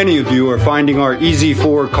so many of you are finding our Easy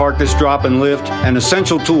 4 carcass drop and lift an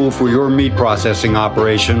essential tool for your meat processing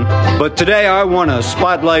operation, but today I want to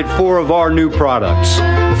spotlight 4 of our new products.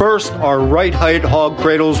 First, our right height hog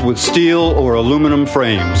cradles with steel or aluminum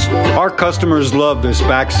frames. Our customers love this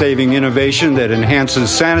back-saving innovation that enhances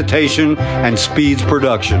sanitation and speeds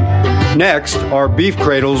production. Next, our beef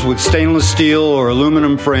cradles with stainless steel or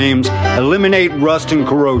aluminum frames eliminate rust and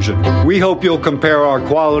corrosion. We hope you'll compare our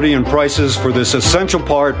quality and prices for this essential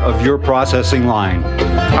part of your processing line.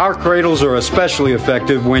 Our cradles are especially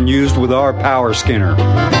effective when used with our power skinner.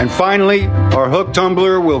 And finally, our hook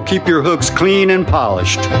tumbler will keep your hooks clean and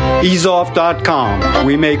polished. EaseOff.com.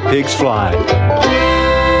 We make pigs fly.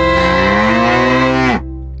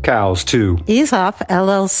 Cows, too. Ease Off,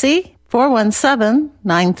 LLC,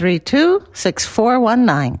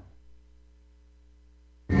 417-932-6419.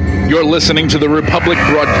 You're listening to the Republic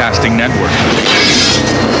Broadcasting Network.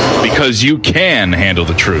 Because you can handle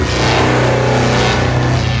the truth.